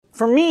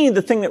For me,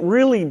 the thing that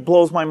really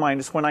blows my mind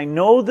is when I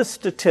know the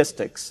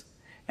statistics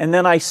and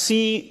then I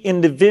see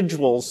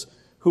individuals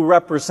who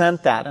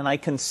represent that, and I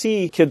can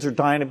see kids are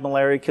dying of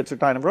malaria, kids are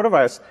dying of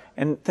rotavirus,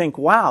 and think,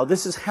 wow,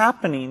 this is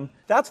happening.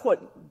 That's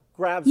what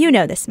grabs me. You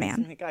know this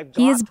man.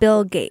 He is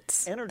Bill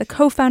Gates, the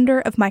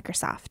co-founder of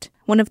Microsoft,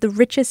 one of the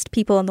richest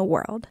people in the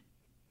world.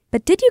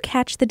 But did you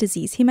catch the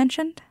disease he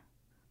mentioned?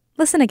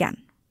 Listen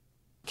again.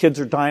 Kids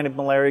are dying of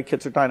malaria,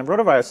 kids are dying of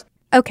rotavirus.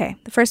 Okay,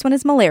 the first one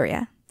is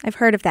malaria. I've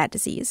heard of that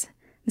disease.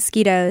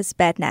 Mosquitoes,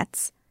 bed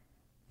nets.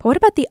 But what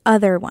about the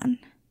other one?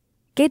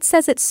 Gates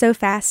says it's so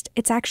fast,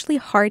 it's actually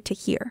hard to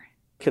hear.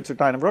 Kids are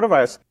dying of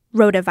rotavirus.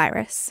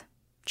 Rotavirus.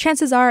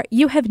 Chances are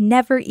you have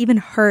never even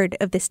heard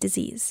of this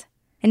disease.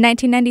 In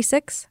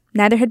 1996,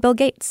 neither had Bill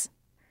Gates.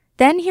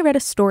 Then he read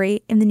a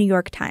story in the New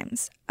York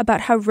Times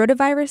about how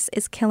rotavirus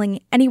is killing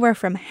anywhere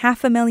from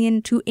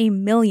 500,000 to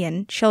 1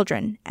 million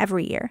children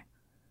every year.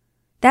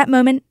 That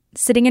moment,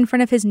 sitting in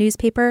front of his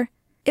newspaper,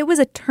 it was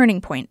a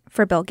turning point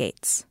for Bill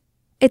Gates.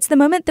 It's the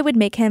moment that would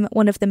make him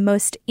one of the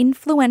most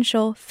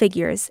influential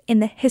figures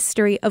in the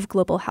history of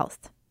global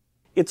health.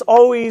 It's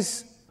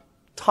always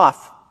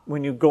tough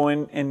when you go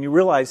in and you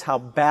realize how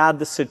bad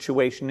the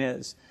situation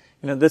is.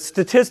 You know, the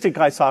statistic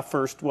I saw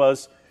first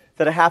was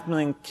that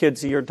 500,000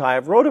 kids a year die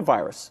of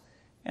rotavirus.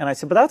 And I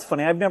said, but that's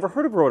funny, I've never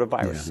heard of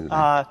rotavirus.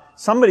 Yeah.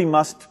 Somebody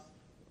must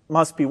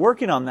be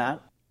working on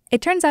that.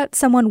 It turns out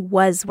someone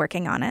was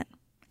working on it,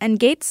 and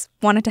Gates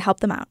wanted to help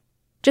them out.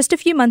 Just a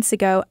few months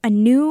ago, a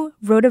new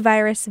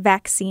rotavirus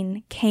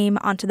vaccine came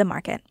onto the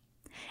market.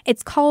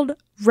 It's called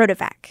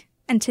RotaVac,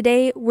 and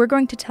today we're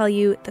going to tell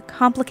you the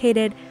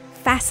complicated,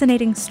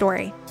 fascinating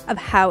story of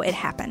how it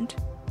happened.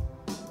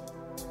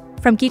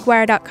 From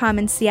GeekWire.com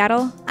in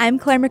Seattle, I'm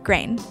Claire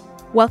McGrain.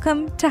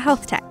 Welcome to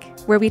Health Tech,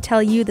 where we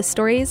tell you the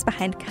stories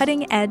behind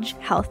cutting-edge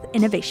health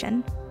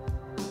innovation.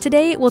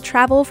 Today, we'll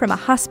travel from a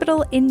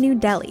hospital in New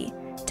Delhi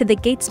to the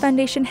Gates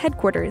Foundation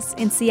headquarters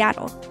in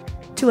Seattle,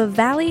 to a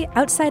valley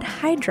outside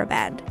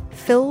Hyderabad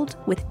filled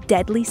with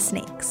deadly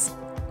snakes,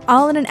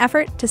 all in an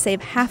effort to save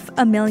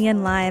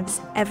 500,000 lives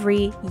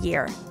every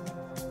year.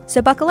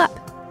 So buckle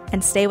up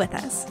and stay with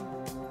us.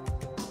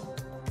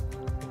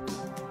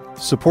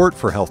 Support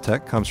for Health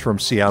Tech comes from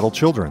Seattle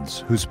Children's,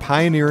 whose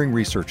pioneering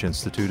research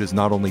institute is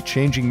not only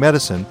changing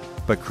medicine,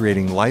 but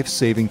creating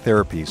life-saving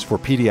therapies for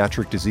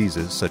pediatric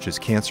diseases such as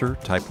cancer,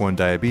 type 1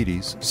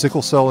 diabetes,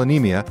 sickle cell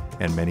anemia,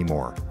 and many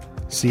more.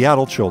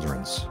 Seattle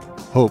Children's.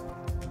 Hope.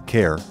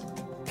 Care.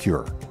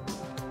 Cure.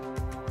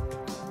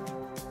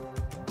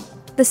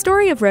 The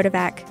story of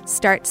RotaVac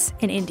starts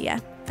in India,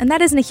 and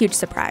that isn't a huge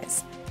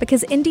surprise,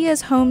 because India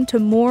is home to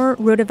more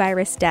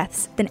rotavirus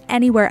deaths than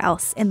anywhere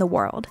else in the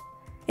world.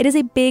 It is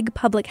a big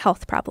public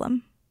health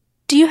problem.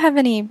 Do you have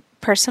any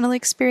personal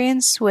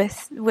experience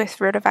with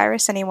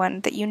rotavirus?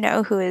 Anyone that you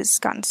know who has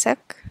gotten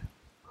sick?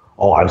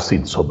 Oh, I've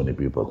seen so many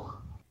people.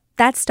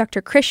 That's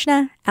Dr.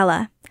 Krishna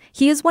Ella.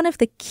 He is one of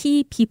the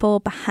key people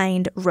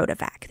behind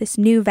RotaVac, this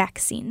new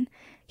vaccine.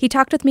 He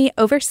talked with me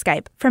over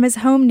Skype from his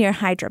home near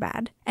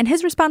Hyderabad, and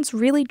his response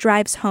really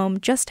drives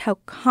home just how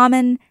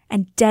common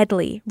and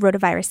deadly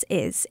rotavirus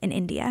is in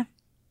India.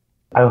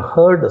 I've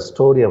heard a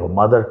story of a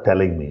mother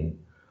telling me,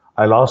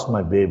 I lost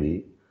my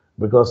baby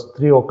because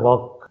 3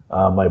 o'clock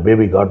my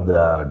baby got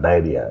the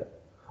diarrhea,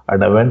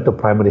 and I went to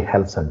primary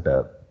health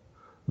center.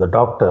 The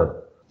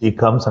doctor, he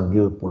comes and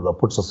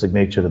puts a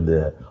signature in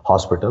the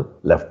hospital,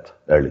 left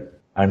early.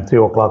 And 3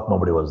 o'clock,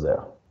 nobody was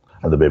there.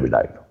 And the baby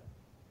died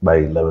by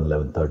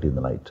 11:30 in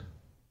the night.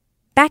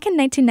 Back in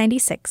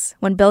 1996,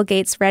 when Bill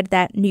Gates read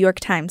that New York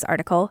Times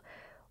article,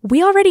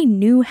 we already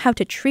knew how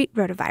to treat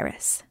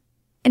rotavirus.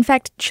 In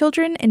fact,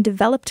 children in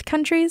developed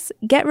countries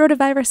get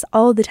rotavirus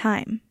all the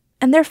time,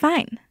 and they're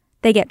fine.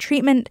 They get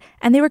treatment,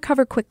 and they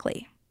recover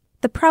quickly.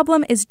 The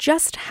problem is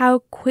just how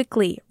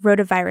quickly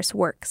rotavirus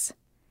works.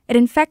 It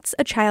infects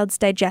a child's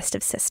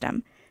digestive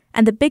system,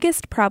 and the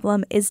biggest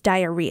problem is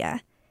diarrhea.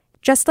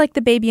 Just like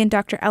the baby in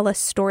Dr. Ella's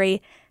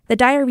story, the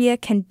diarrhea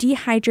can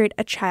dehydrate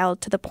a child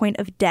to the point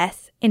of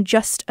death in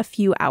just a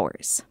few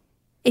hours.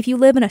 If you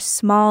live in a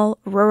small,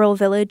 rural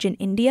village in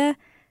India,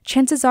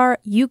 chances are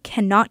you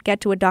cannot get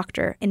to a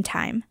doctor in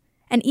time.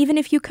 And even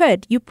if you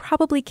could, you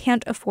probably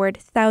can't afford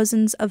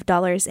thousands of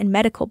dollars in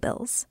medical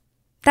bills.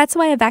 That's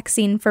why a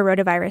vaccine for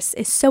rotavirus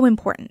is so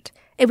important.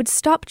 It would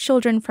stop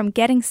children from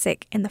getting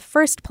sick in the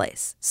first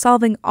place,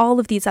 solving all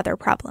of these other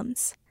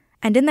problems.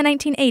 And in the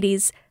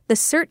 1980s, the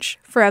search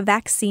for a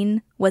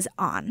vaccine was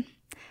on.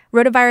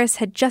 Rotavirus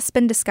had just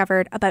been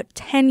discovered about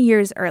 10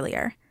 years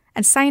earlier,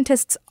 and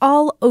scientists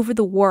all over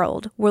the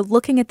world were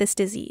looking at this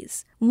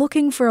disease,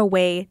 looking for a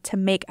way to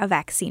make a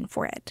vaccine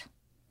for it.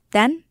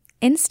 Then,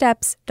 in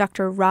steps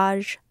Dr.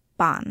 Raj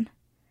Ban.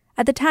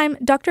 At the time,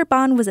 Dr.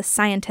 Ban was a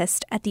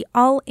scientist at the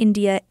All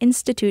India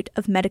Institute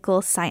of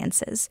Medical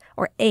Sciences,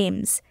 or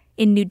AIIMS,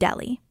 in New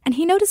Delhi, and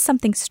he noticed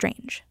something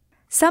strange.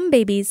 Some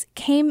babies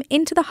came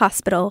into the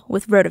hospital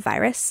with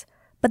rotavirus,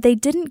 but they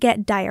didn't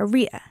get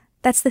diarrhea.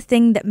 That's the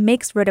thing that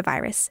makes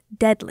rotavirus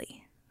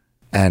deadly.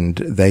 And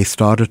they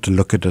started to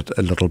look at it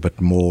a little bit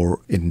more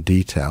in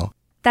detail.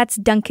 That's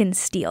Duncan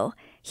Steele.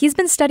 He's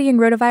been studying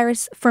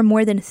rotavirus for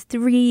more than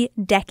 3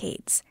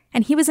 decades,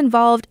 and he was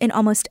involved in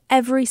almost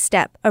every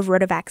step of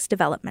Rotavac's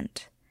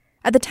development.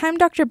 At the time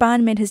Dr.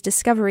 Bond made his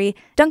discovery,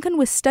 Duncan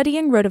was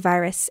studying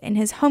rotavirus in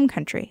his home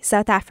country,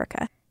 South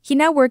Africa. He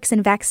now works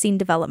in vaccine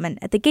development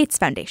at the Gates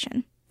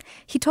Foundation.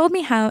 He told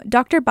me how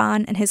Dr.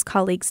 Bond and his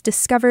colleagues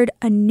discovered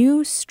a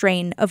new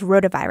strain of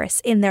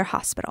rotavirus in their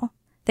hospital.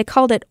 They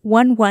called it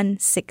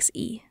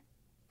 116E.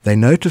 They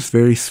noticed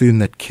very soon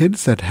that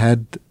kids that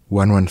had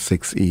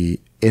 116E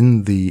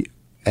in the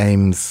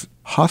Ames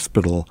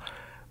hospital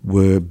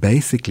were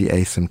basically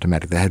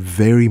asymptomatic. They had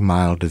very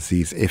mild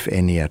disease, if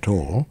any at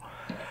all.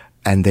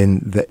 And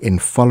then in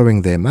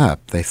following them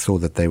up, they saw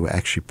that they were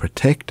actually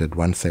protected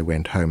once they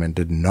went home and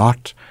did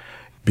not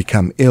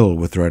become ill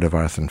with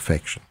rotavirus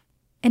infection.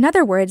 In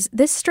other words,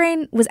 this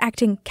strain was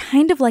acting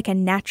kind of like a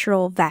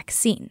natural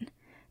vaccine.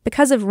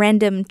 Because of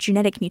random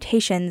genetic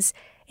mutations,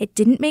 it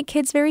didn't make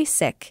kids very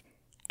sick,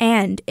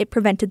 and it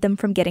prevented them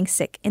from getting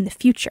sick in the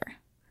future.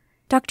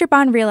 Dr.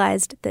 Bond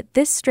realized that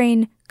this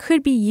strain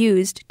could be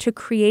used to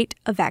create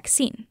a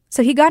vaccine.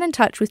 So he got in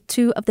touch with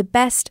 2 of the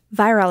best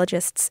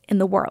virologists in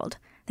the world.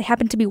 They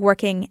happened to be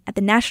working at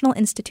the National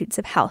Institutes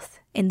of Health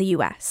in the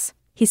U.S.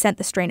 He sent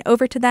the strain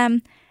over to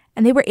them,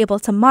 and they were able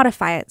to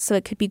modify it so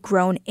it could be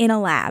grown in a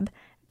lab,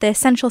 the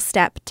essential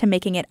step to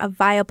making it a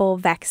viable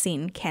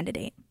vaccine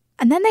candidate.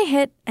 And then they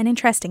hit an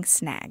interesting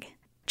snag.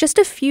 Just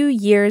a few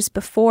years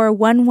before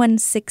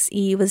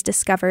 116E was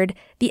discovered,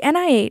 the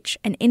NIH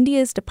and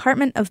India's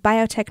Department of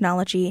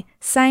Biotechnology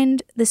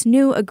signed this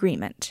new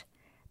agreement.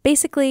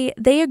 Basically,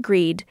 they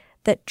agreed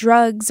that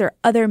drugs or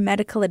other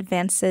medical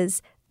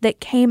advances that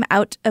came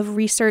out of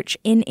research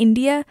in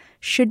India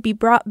should be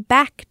brought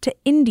back to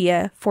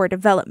India for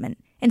development,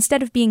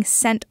 instead of being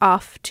sent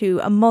off to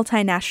a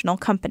multinational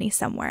company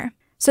somewhere.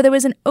 So there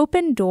was an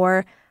open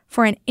door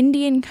for an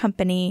Indian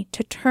company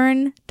to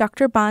turn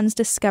Dr. Bond's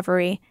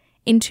discovery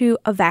into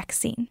a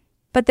vaccine.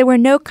 But there were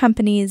no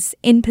companies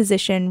in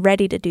position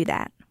ready to do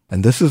that.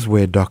 And this is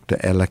where Dr.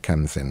 Ella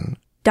comes in.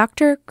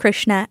 Dr.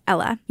 Krishna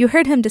Ella. You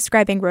heard him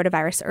describing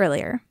rotavirus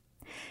earlier.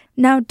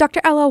 Now,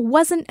 Dr. Ella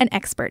wasn't an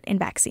expert in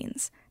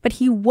vaccines, but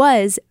he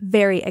was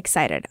very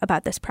excited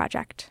about this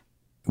project.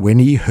 When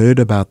he heard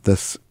about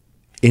this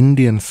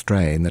Indian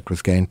strain that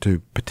was going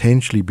to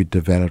potentially be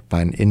developed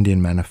by an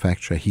Indian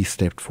manufacturer, he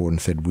stepped forward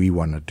and said, we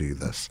want to do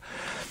this.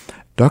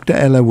 Dr.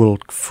 Ella will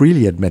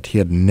freely admit he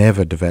had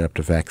never developed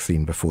a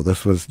vaccine before.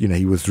 This was,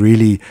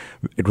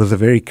 it was a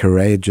very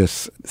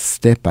courageous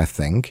step, I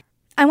think.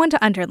 I want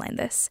to underline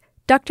this.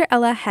 Dr.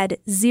 Ella had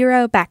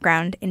 0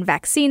 background in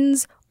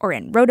vaccines or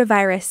in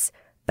rotavirus,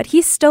 but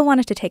he still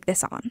wanted to take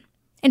this on.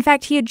 In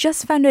fact, he had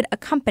just founded a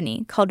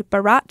company called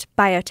Bharat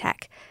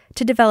Biotech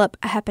to develop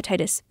a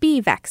hepatitis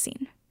B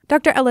vaccine.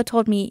 Dr. Ella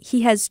told me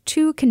he has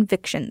 2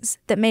 convictions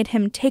that made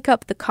him take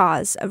up the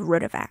cause of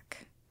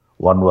Rotavac.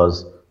 One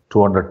was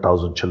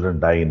 200,000 children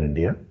die in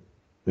India,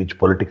 which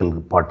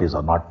political parties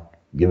are not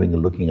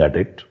looking at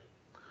it.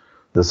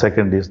 The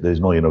second is there is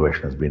no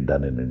innovation has been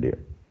done in India.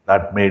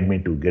 That made me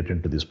to get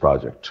into this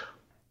project.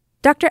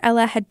 Dr.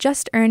 Ella had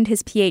just earned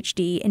his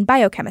PhD in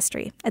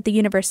biochemistry at the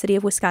University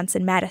of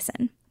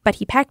Wisconsin-Madison, but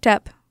he packed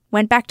up,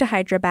 went back to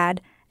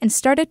Hyderabad, and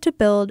started to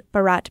build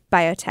Bharat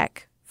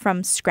Biotech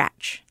from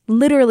scratch,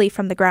 literally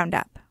from the ground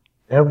up.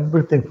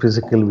 Everything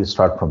physical we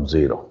start from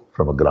zero,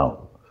 from a ground.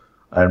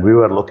 And we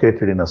were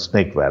located in a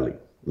snake valley,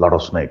 a lot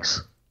of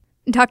snakes.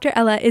 Dr.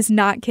 Ella is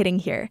not kidding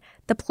here.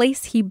 The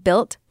place he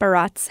built,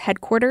 Bharat's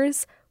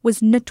headquarters,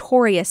 was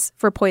notorious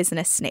for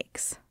poisonous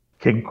snakes.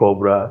 King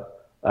cobra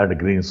and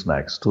green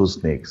snakes, 2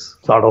 snakes.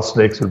 A lot of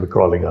snakes will be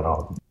crawling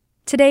around.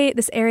 Today,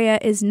 this area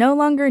is no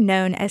longer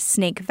known as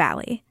Snake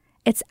Valley.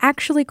 It's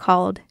actually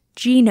called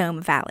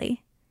Genome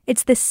Valley.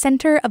 It's the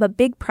center of a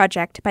big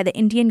project by the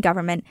Indian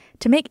government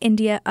to make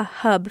India a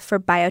hub for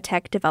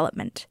biotech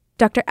development.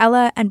 Dr.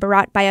 Ella and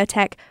Bharat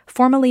Biotech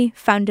formally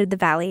founded the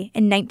valley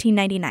in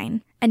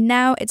 1999, and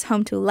now it's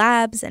home to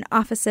labs and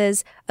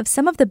offices of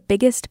some of the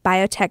biggest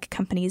biotech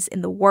companies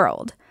in the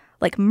world,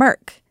 like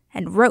Merck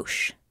and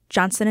Roche,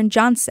 Johnson &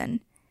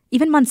 Johnson,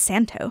 even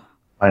Monsanto.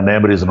 My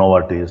neighbor is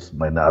Novartis,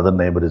 my other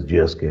neighbor is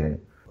GSK.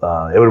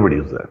 Everybody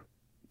is there.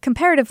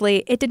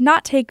 Comparatively, it did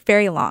not take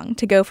very long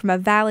to go from a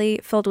valley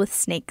filled with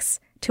snakes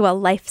to a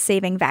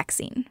life-saving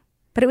vaccine.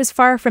 But it was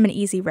far from an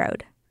easy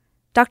road.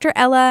 Dr.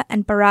 Ella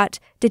and Bharat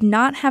did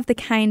not have the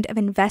kind of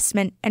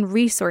investment and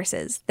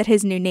resources that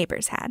his new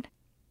neighbors had.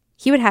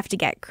 He would have to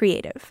get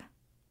creative.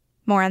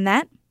 More on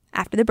that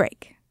after the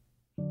break.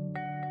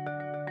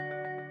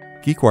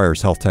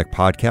 GeekWire's Health Tech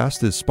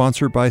Podcast is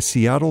sponsored by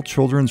Seattle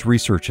Children's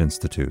Research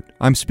Institute.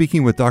 I'm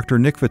speaking with Dr.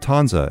 Nick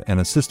Vitanza, an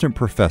assistant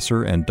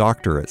professor and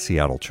doctor at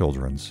Seattle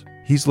Children's.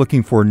 He's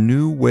looking for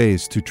new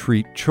ways to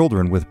treat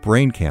children with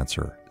brain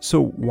cancer,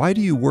 So why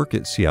do you work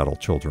at Seattle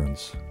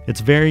Children's?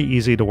 It's very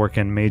easy to work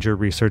in major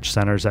research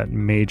centers at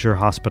major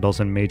hospitals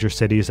in major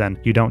cities, and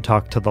you don't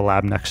talk to the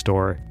lab next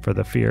door for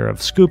the fear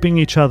of scooping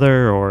each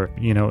other or,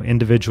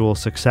 individual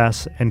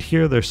success. And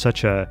here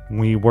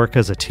we work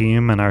as a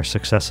team and our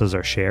successes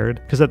are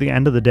shared. Because at the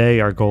end of the day,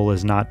 our goal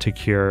is not to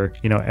cure,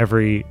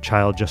 every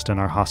child just in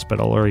our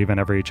hospital or even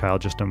every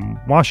child just in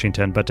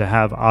Washington, but to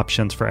have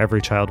options for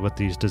every child with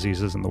these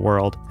diseases in the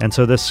world. And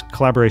so this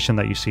collaboration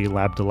that you see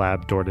lab to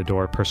lab, door to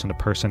door, person to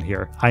person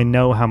here, I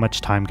know how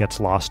much time gets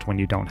lost when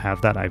you don't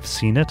have that. I've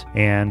seen it,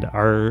 and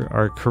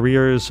our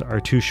careers are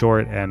too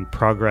short and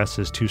progress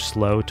is too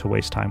slow to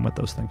waste time with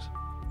those things.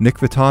 Nick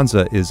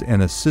Vitanza is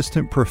an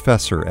assistant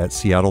professor at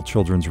Seattle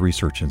Children's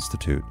Research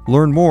Institute.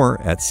 Learn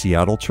more at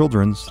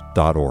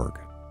seattlechildrens.org.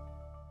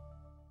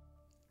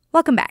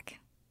 Welcome back.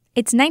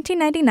 It's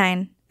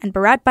 1999, and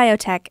Bharat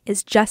Biotech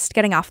is just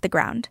getting off the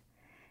ground.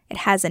 It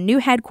has a new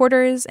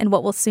headquarters in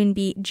what will soon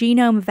be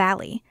Genome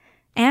Valley,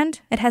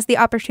 and it has the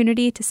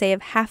opportunity to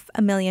save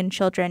 500,000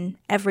 children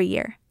every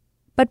year.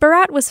 But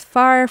Bharat was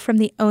far from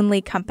the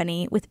only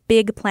company with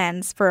big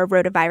plans for a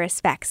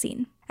rotavirus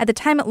vaccine. At the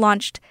time it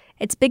launched,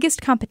 its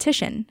biggest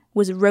competition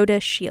was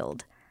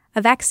RotaShield,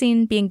 a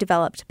vaccine being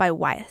developed by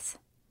Wyeth.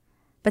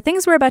 But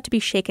things were about to be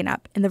shaken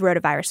up in the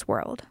rotavirus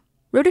world.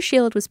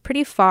 RotaShield was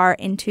pretty far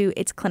into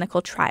its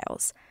clinical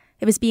trials.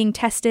 It was being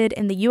tested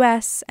in the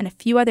US and a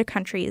few other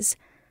countries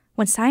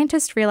when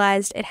scientists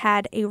realized it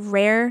had a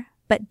rare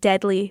but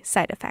deadly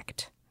side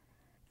effect.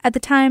 At the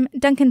time,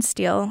 Duncan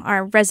Steele,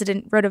 our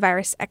resident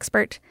rotavirus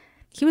expert,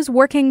 he was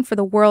working for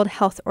the World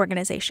Health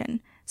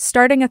Organization,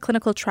 starting a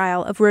clinical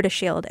trial of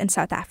RotaShield in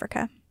South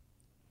Africa.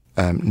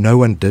 No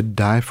one did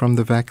die from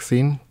the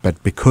vaccine,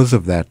 but because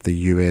of that, the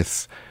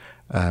US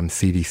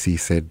CDC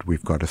said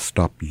we've got to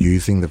stop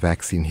using the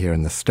vaccine here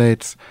in the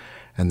States,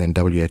 and then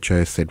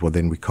WHO said, well,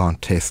 then we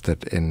can't test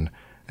it in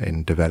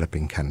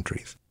developing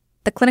countries.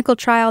 The clinical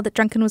trial that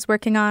Duncan was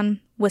working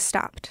on was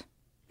stopped.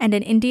 And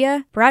in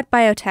India, Bharat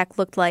Biotech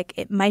looked like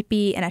it might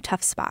be in a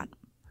tough spot.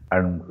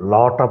 And a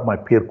lot of my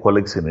peer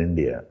colleagues in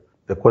India,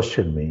 they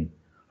questioned me,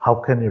 how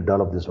can you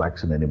develop this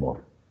vaccine anymore?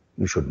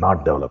 You should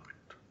not develop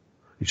it.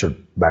 You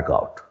should back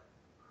out.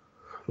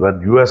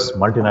 When US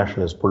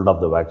multinational has pulled off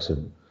the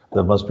vaccine,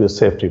 there must be a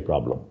safety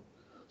problem.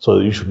 So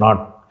you should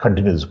not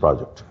continue this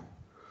project.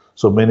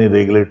 So many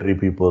regulatory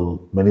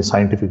people, many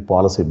scientific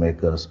policy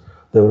makers,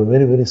 they were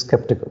very, very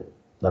skeptical.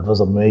 That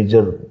was a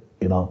major,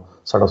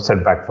 sort of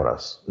setback for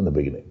us in the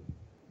beginning.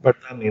 But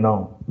then,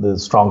 the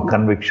strong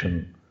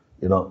conviction,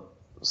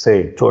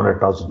 say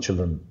 200,000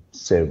 children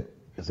saved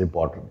is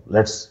important.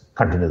 Let's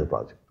continue the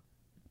project.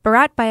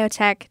 Bharat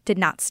Biotech did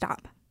not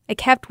stop. It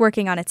kept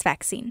working on its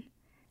vaccine.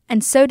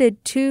 And so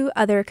did two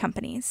other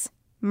companies,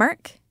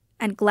 Merck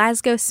and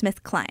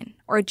GlaxoSmithKline,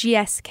 or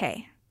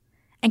GSK.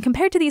 And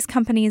compared to these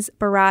companies,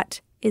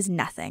 Bharat is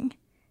nothing.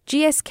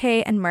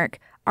 GSK and Merck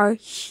are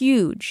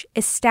huge,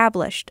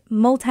 established,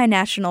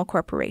 multinational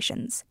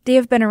corporations. They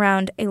have been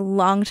around a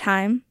long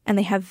time, and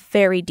they have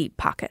very deep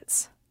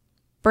pockets.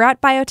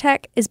 Bharat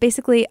Biotech is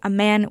basically a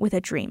man with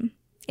a dream.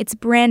 It's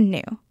brand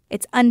new,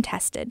 it's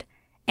untested,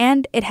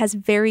 and it has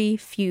very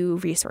few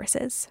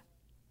resources.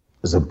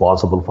 It's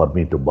impossible for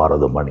me to borrow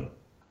the money.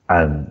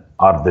 And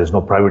there's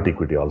no private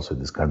equity also in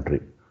this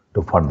country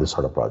to fund this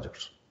sort of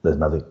projects. There's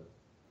nothing.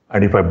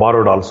 And if I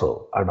borrowed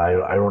also, and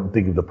I don't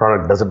think if the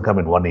product doesn't come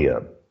in 1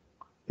 year,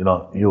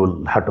 you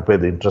will have to pay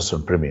the interest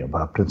and premium,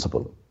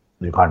 principal.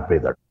 You can't pay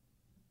that.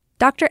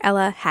 Dr.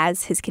 Ella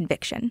has his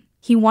conviction.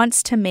 He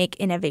wants to make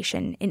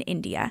innovation in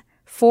India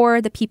for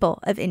the people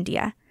of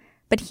India,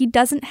 but he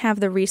doesn't have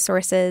the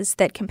resources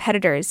that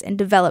competitors in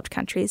developed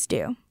countries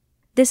do.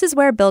 This is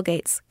where Bill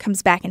Gates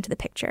comes back into the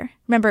picture.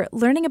 Remember,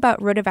 learning about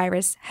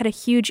rotavirus had a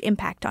huge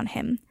impact on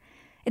him.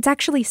 It's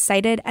actually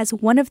cited as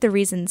one of the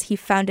reasons he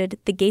founded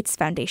the Gates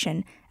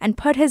Foundation and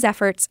put his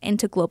efforts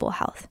into global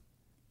health.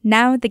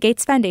 Now, the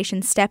Gates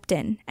Foundation stepped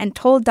in and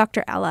told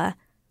Dr. Ella,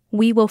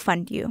 "We will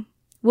fund you.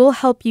 We'll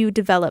help you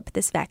develop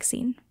this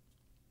vaccine."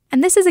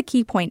 And this is a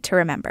key point to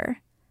remember.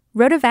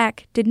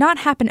 Rotavac did not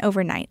happen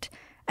overnight,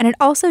 and it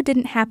also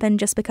didn't happen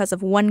just because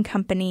of one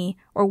company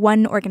or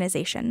one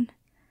organization.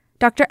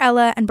 Dr.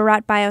 Ella and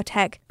Bharat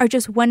Biotech are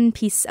just one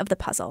piece of the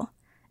puzzle.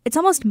 It's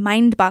almost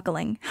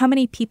mind-boggling how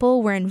many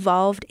people were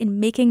involved in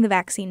making the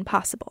vaccine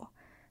possible.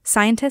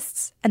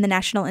 Scientists and the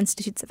National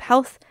Institutes of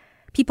Health,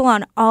 people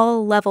on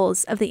all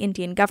levels of the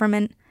Indian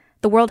government,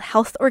 the World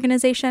Health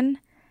Organization,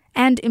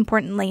 and,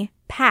 importantly,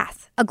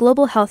 PATH, a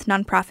global health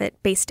nonprofit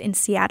based in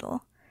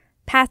Seattle.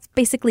 PATH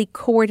basically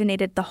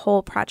coordinated the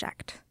whole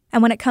project.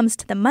 And when it comes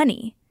to the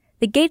money,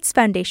 the Gates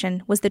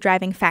Foundation was the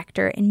driving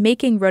factor in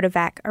making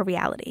Rotavac a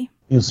reality.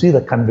 You see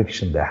the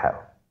conviction they have.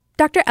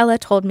 Dr. Ella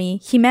told me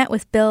he met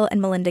with Bill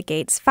and Melinda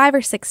Gates 5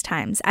 or 6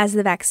 times as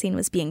the vaccine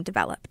was being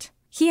developed.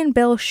 He and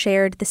Bill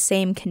shared the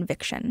same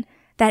conviction,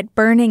 that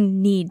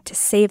burning need to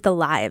save the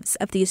lives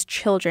of these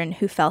children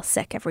who fell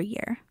sick every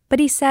year. But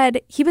he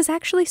said he was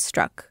actually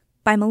struck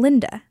by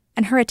Melinda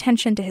and her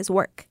attention to his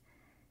work.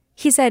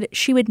 He said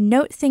she would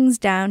note things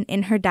down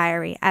in her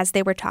diary as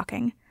they were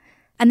talking,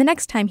 And the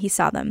next time he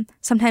saw them,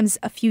 sometimes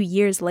a few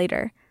years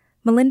later,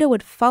 Melinda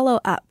would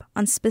follow up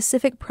on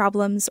specific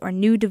problems or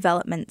new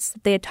developments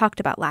that they had talked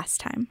about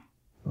last time.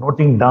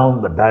 Noting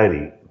down the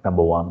diary,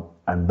 number one,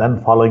 and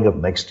then following up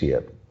next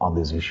year on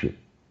this issue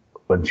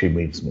when she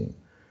meets me,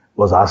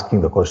 was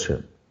asking the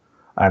question.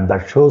 And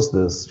that shows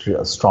this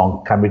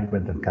strong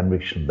commitment and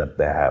conviction that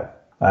they have.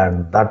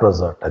 And that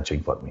was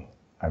touching for me.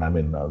 And I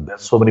mean,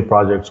 there's so many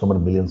projects, so many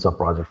millions of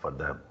projects for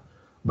them.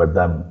 But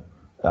then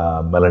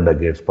Melinda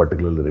Gates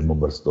particularly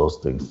remembers those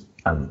things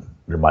and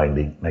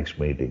reminding next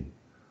meeting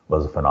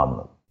was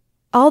phenomenal.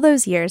 All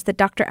those years that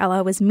Dr.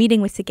 Ella was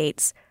meeting with the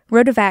Gates,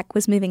 Rotovac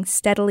was moving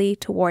steadily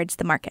towards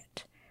the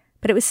market.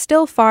 But it was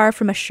still far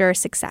from a sure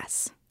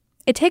success.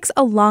 It takes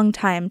a long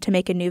time to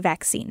make a new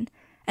vaccine,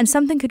 and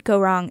something could go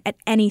wrong at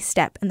any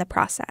step in the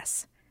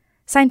process.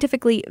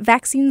 Scientifically,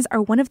 vaccines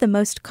are one of the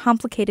most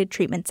complicated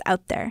treatments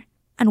out there.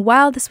 And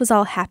while this was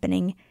all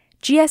happening,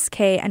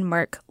 GSK and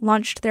Merck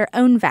launched their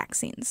own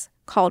vaccines,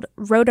 called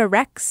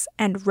RotaRex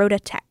and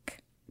RotaTeq.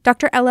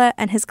 Dr. Ella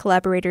and his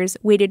collaborators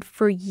waited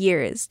for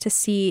years to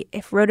see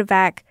if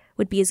Rotovac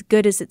would be as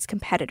good as its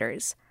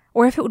competitors,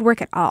 or if it would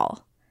work at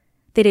all.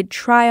 They did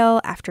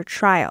trial after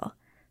trial,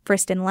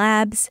 first in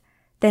labs,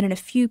 then in a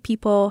few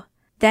people,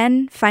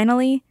 then,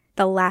 finally,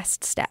 the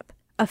last step,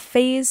 a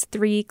Phase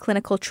 3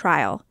 clinical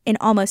trial in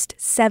almost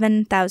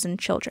 7,000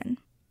 children.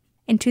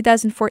 In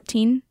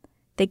 2014,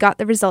 they got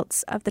the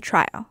results of the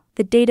trial,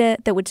 the data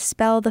that would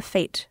spell the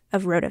fate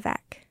of Rotovac.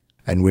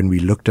 And when we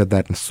looked at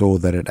that and saw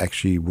that it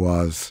actually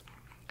was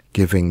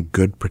giving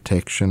good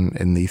protection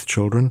in these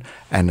children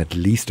and at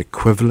least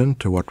equivalent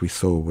to what we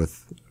saw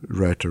with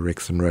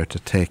RotaRex and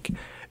RotaTeq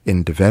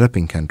in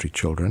developing country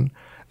children,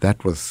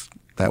 that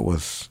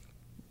was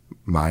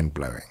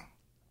mind-blowing.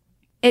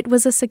 It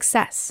was a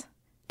success.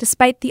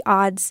 Despite the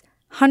odds,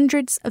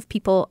 hundreds of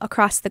people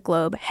across the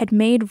globe had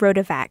made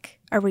Rotovac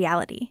a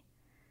reality.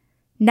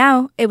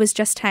 Now it was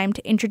just time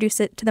to introduce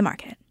it to the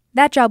market.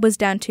 That job was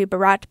down to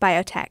Bharat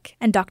Biotech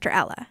and Dr.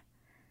 Ella.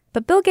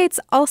 But Bill Gates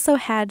also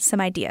had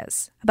some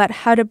ideas about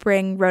how to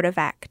bring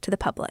Rotovac to the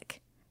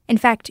public. In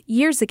fact,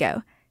 years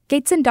ago,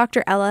 Gates and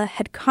Dr. Ella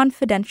had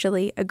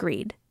confidentially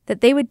agreed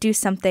that they would do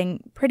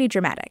something pretty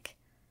dramatic.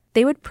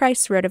 They would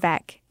price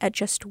Rotovac at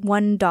just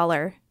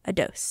 $1 a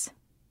dose.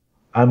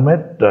 I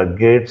met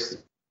Gates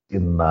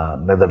in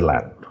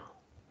Netherlands,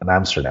 in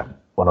Amsterdam,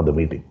 one of the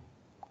meetings.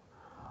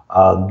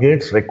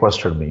 Gates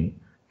requested me,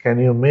 can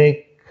you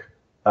make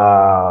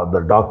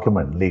the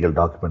document, legal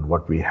document,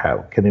 what we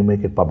have, can you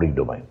make it public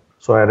domain?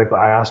 So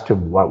I asked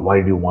him,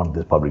 why do you want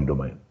this public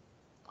domain?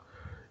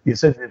 He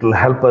said it will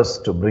help us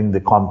to bring the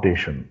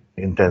competition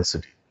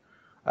intensity,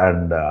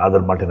 and other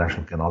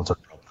multinationals can also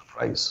drop the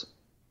price.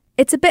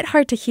 It's a bit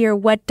hard to hear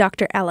what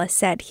Dr. Ella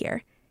said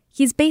here.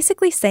 He's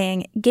basically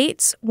saying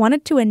Gates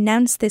wanted to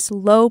announce this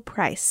low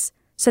price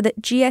so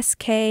that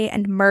GSK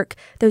and Merck,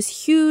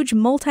 those huge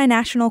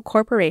multinational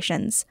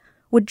corporations,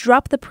 would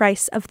drop the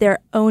price of their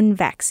own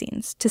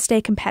vaccines to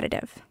stay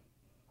competitive.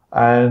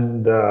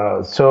 And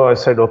so I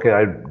said, okay,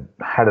 I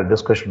had a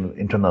discussion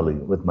internally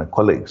with my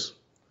colleagues.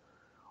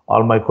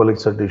 All my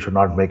colleagues said you should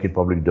not make it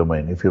public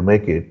domain. If you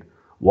make it,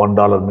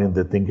 $1 means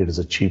they think it is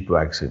a cheap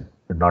vaccine,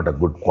 and not a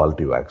good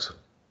quality vaccine.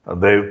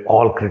 They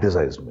all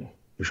criticized me.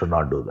 You should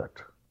not do that.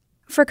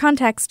 For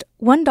context,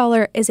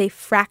 $1 is a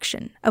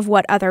fraction of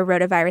what other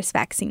rotavirus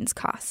vaccines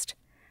cost.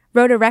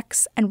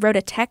 RotaRex and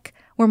RotaTeq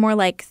were more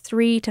like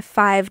 $3 to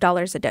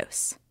 $5 a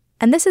dose.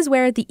 And this is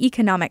where the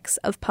economics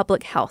of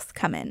public health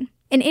come in.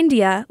 In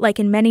India, like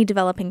in many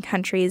developing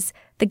countries,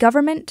 the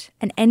government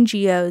and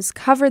NGOs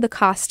cover the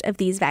cost of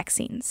these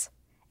vaccines.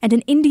 And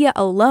in India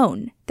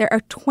alone, there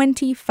are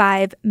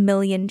 25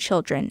 million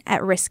children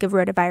at risk of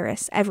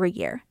rotavirus every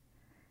year.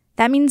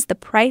 That means the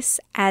price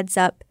adds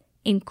up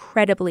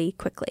incredibly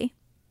quickly.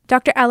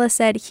 Dr. Ella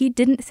said he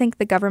didn't think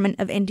the government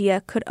of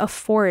India could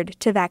afford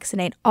to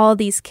vaccinate all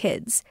these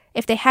kids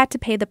if they had to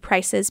pay the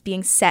prices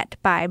being set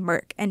by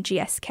Merck and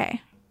GSK.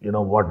 You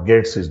know, what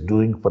Gates is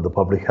doing for the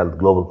public health,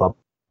 global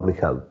public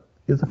health,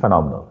 is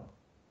phenomenal.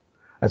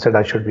 I said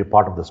I should be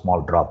part of the small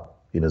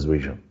drop in his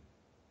vision.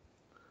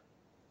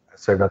 I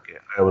said, okay,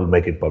 I will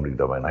make it public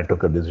domain. I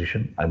took a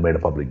decision, I made a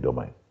public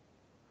domain.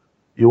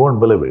 You won't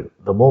believe it.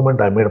 The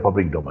moment I made a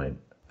public domain,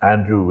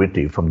 Andrew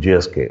Whitty from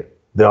GSK,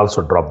 they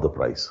also dropped the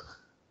price.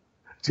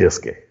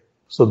 GSK.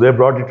 So they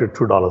brought it to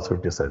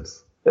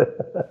 $2.50.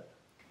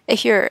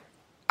 If you're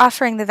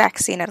offering the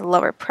vaccine at a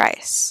lower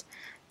price,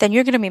 then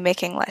you're going to be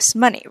making less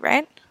money,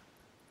 right?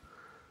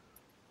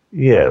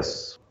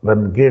 Yes.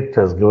 When Gates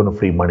has given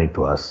free money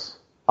to us,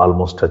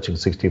 almost touching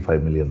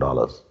 $65 million,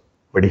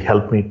 but he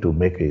helped me to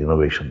make an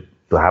innovation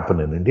to happen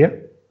in India,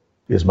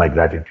 is my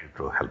gratitude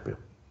to help him.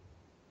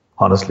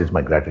 Honestly, it's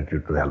my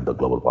gratitude to help the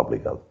global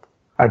public health.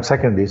 And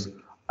second is,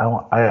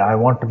 I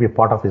want to be a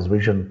part of his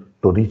vision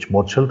to reach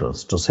more children,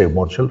 to save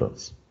more children.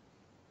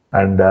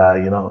 And,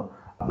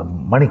 the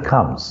money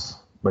comes,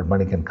 but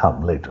money can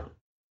come later.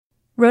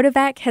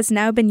 Rotovac has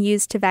now been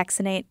used to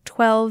vaccinate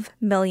 12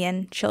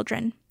 million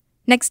children.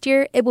 Next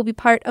year, it will be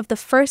part of the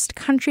first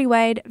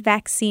countrywide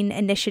vaccine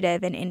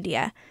initiative in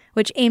India,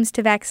 which aims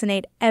to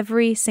vaccinate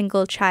every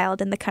single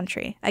child in the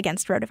country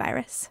against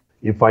rotavirus.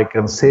 If I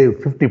can save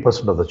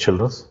 50% of the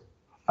children,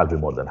 I'll be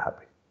more than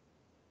happy.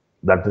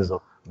 That is a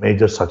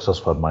major success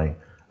for my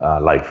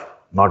life.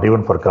 Not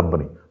even for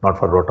company, not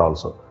for Rota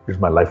also. It's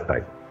my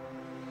lifetime.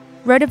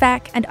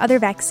 RotaVac and other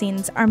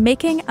vaccines are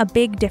making a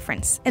big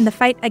difference in the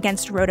fight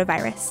against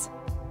rotavirus.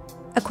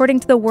 According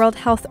to the World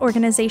Health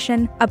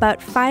Organization,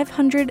 about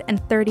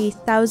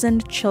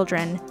 530,000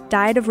 children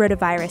died of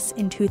rotavirus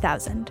in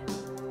 2000.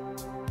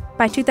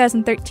 By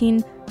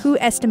 2013, WHO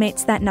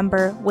estimates that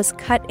number was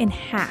cut in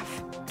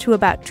half to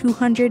about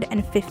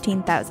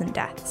 215,000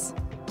 deaths.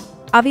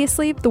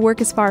 Obviously, the work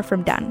is far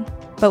from done,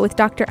 but with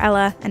Dr.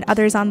 Ella and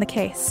others on the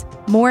case,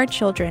 more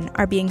children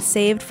are being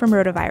saved from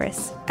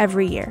rotavirus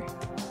every year.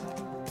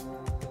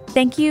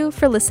 Thank you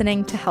for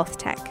listening to Health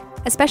Tech.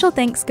 A special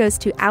thanks goes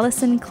to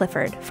Allison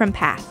Clifford from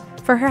PATH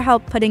for her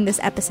help putting this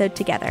episode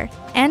together,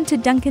 and to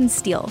Duncan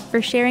Steele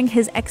for sharing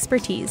his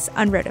expertise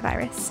on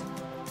rotavirus.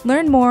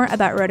 Learn more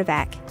about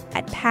RotaVac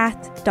at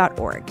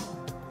path.org.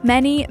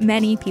 Many,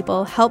 many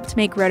people helped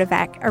make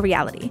RotaVac a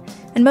reality,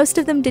 and most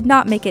of them did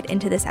not make it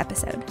into this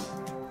episode.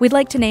 We'd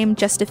like to name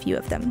just a few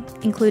of them,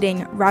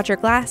 including Roger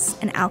Glass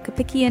and Al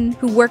Kapikian,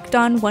 who worked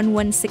on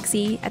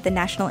 116E at the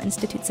National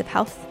Institutes of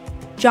Health,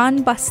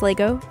 John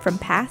Buslego from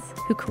PATH,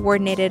 who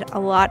coordinated a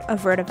lot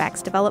of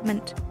RotaVac's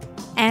development,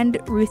 and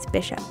Ruth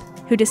Bishop,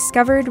 who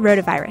discovered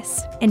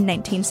rotavirus in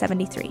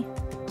 1973.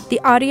 The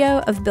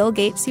audio of Bill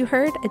Gates you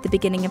heard at the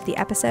beginning of the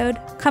episode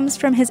comes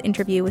from his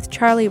interview with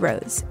Charlie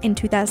Rose in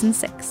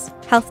 2006.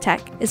 Health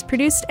Tech is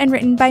produced and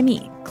written by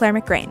me, Claire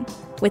McGrain,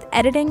 with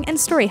editing and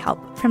story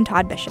help from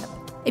Todd Bishop.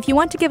 If you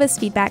want to give us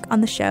feedback on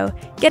the show,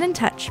 get in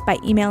touch by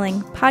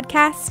emailing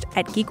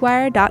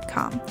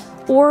podcast@geekwire.com.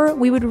 Or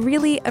we would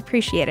really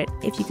appreciate it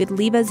if you could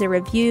leave us a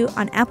review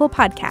on Apple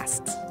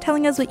Podcasts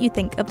telling us what you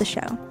think of the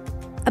show.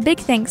 A big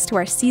thanks to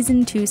our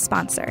Season 2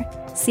 sponsor,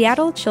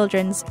 Seattle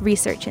Children's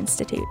Research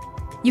Institute.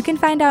 You can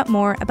find out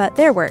more about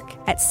their work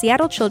at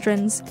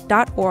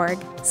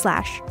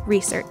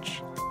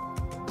seattlechildrens.org/research.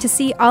 To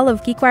see all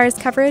of GeekWire's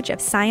coverage of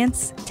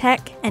science,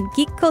 tech, and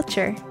geek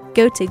culture,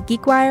 go to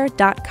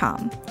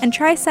geekwire.com and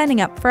try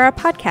signing up for our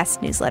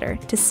podcast newsletter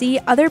to see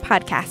other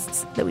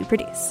podcasts that we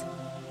produce.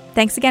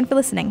 Thanks again for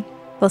listening.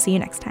 We'll see you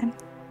next time.